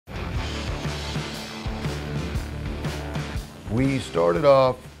We started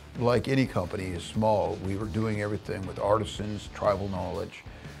off like any company, small. We were doing everything with artisans, tribal knowledge.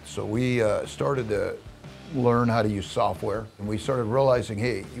 So we started to learn how to use software, and we started realizing,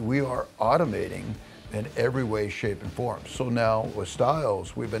 hey, we are automating in every way, shape, and form. So now with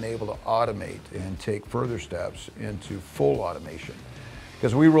Stiles, we've been able to automate and take further steps into full automation.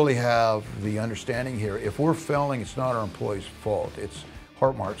 Because we really have the understanding here, if we're failing, it's not our employees' fault, it's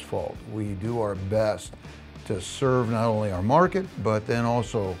Hartmark's fault. We do our best to serve not only our market, but then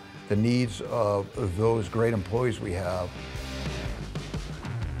also the needs of those great employees we have.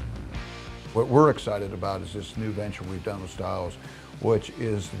 What we're excited about is this new venture we've done with Stiles, which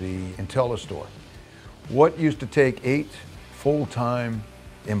is the Intellistore. What used to take 8 full-time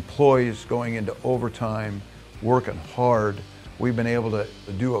employees going into overtime, working hard, we've been able to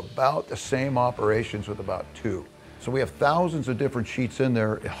do about the same operations with about 2. So we have thousands of different sheets in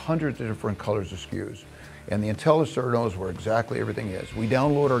there, hundreds of different colors of SKUs. And the Intellistore knows where exactly everything is. We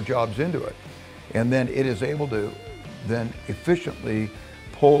download our jobs into it, and then it is able to then efficiently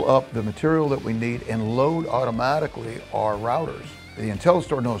pull up the material that we need and load automatically our routers. The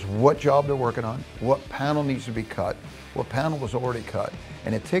Intellistore knows what job they're working on, what panel needs to be cut, what panel was already cut,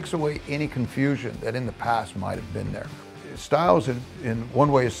 and it takes away any confusion that in the past might have been there. Stiles, in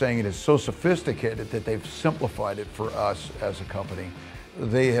one way of saying it, is so sophisticated that they've simplified it for us as a company.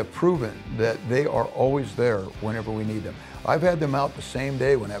 They have proven that they are always there whenever we need them. I've had them out the same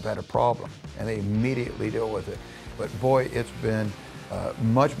day when I've had a problem, and they immediately deal with it. But boy, it's been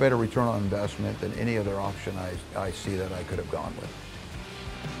much better return on investment than any other option I see that I could have gone with.